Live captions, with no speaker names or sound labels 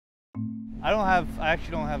I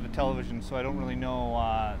actually don't have a television, so I don't really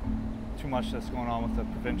know too much that's going on with the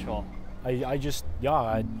Provincial.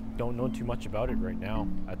 I don't know too much about it right now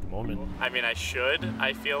at the moment. I mean, I should,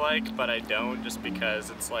 I feel like, but I don't, just because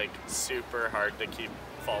it's like super hard to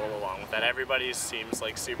follow along with that. Everybody seems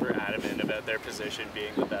like super adamant about their position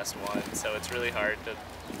being the best one, so it's really hard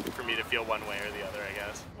for me to feel one way or the other, I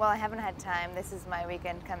guess. Well, I haven't had time. This is my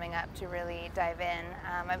weekend coming up to really dive in.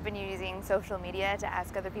 I've been using social media to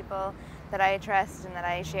ask other people that I trust and that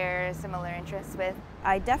I share similar interests with.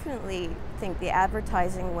 I definitely think the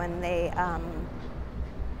advertising, when they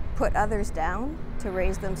put others down to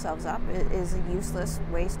raise themselves up, is a useless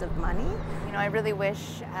waste of money. You know, I really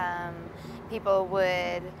wish people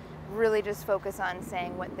would really just focus on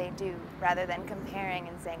saying what they do rather than comparing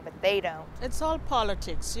and saying, but they don't. It's all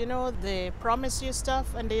politics, you know, they promise you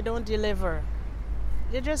stuff and they don't deliver.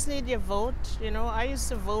 You just need your vote, you know. I used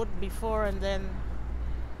to vote before and then,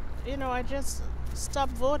 you know, I just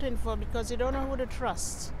stopped voting because you don't know who to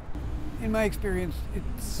trust. In my experience, it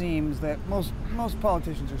seems that most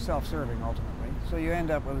politicians are self-serving ultimately. So you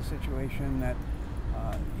end up with a situation that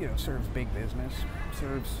you know, serves big business,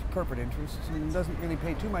 serves corporate interests, and doesn't really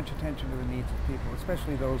pay too much attention to the needs of people,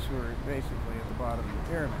 especially those who are basically at the bottom of the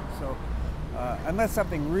pyramid. So unless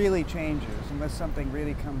something really changes, unless something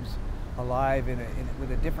really comes alive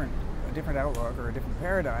with a different outlook or a different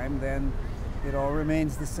paradigm, then it all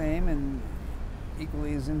remains the same and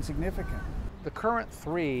equally as insignificant. The current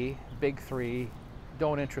big three,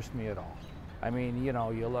 don't interest me at all. I mean, you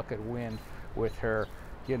know, you look at Wynne with her,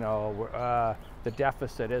 you know, the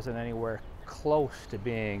deficit isn't anywhere close to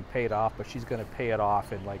being paid off, but she's going to pay it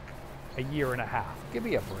off in like a year and a half. Give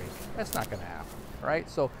me a break. That's not going to happen, right?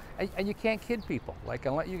 So, and you can't kid people. Like,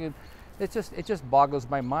 unless you can, it just boggles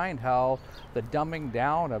my mind how the dumbing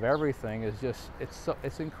down of everything is just,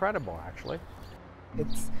 it's incredible, actually.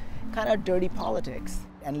 It's kind of dirty politics,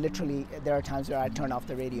 and literally there are times where I turn off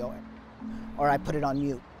the radio or I put it on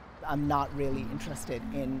mute. I'm not really interested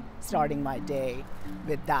in starting my day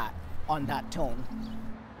with that, on that tone.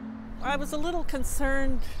 I was a little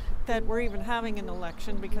concerned that we're even having an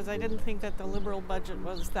election because I didn't think that the Liberal budget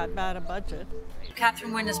was that bad a budget.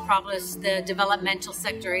 Catherine Wynne has promised the developmental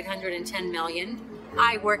sector $810 million.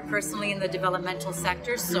 I work personally in the developmental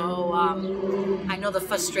sector, so I know the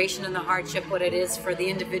frustration and the hardship, what it is for the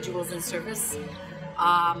individuals in service,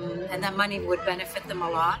 and that money would benefit them a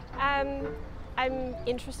lot. I'm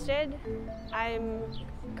interested. I'm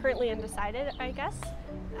currently undecided, I guess.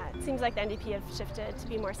 It seems like the NDP have shifted to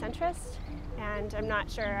be more centrist, and I'm not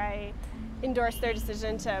sure I endorse their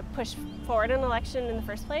decision to push forward an election in the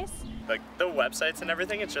first place. Like the websites and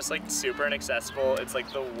everything, it's just like super inaccessible. It's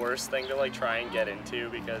like the worst thing to like try and get into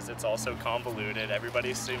because it's also convoluted.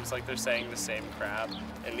 Everybody seems like they're saying the same crap,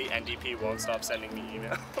 and the NDP won't stop sending me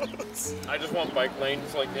emails. I just want bike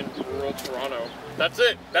lanes like in rural Toronto. That's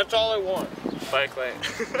it. That's all I want. Bike lane.